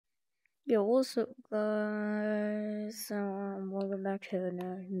Yo, what's up, guys? So, welcome back to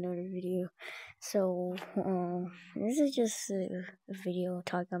another video. So, this is just a video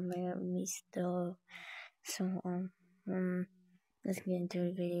talking about me stuff. So, let's get into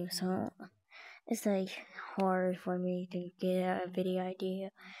the video. So, it's like hard for me to get a video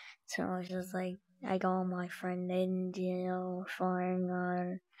idea. So, it's just like I got my friend and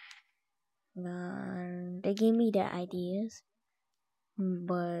foreign they gave me the ideas,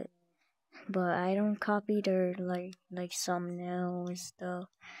 but I don't copy their thumbnail and stuff.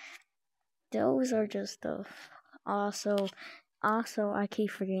 Those are just stuff. Also, I keep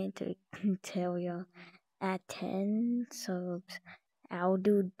forgetting to tell you at 10 subs, I'll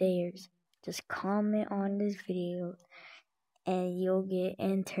do theirs. Just comment on this video, and you'll get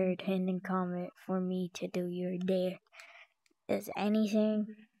entered in the comment for me to do your dare. Is anything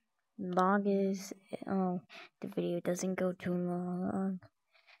long as the video doesn't go too long.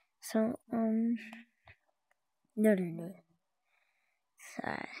 So no.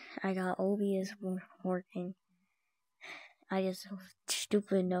 I got OBS working. I just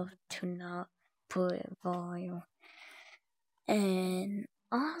stupid enough to not put volume. And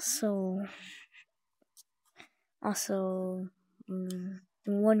also,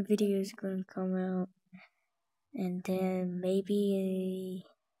 one video is gonna come out, and then maybe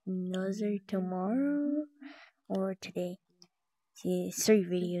another tomorrow or today. See, 3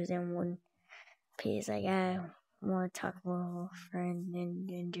 videos in one piece. Like I want to talk about a friend and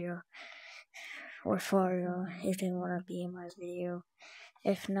Ninja or Fario if they want to be in my video.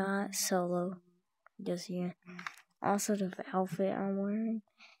 If not, solo. Just yeah. Also, the outfit I'm wearing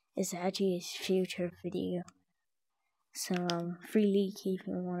is actually his future video. So freely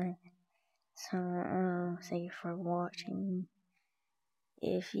keeping one. So thank you for watching.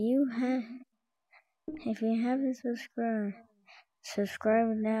 If you haven't subscribed,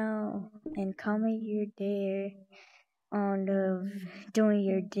 subscribe now and comment your dare on the doing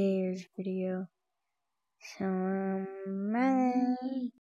your dares video. So bye.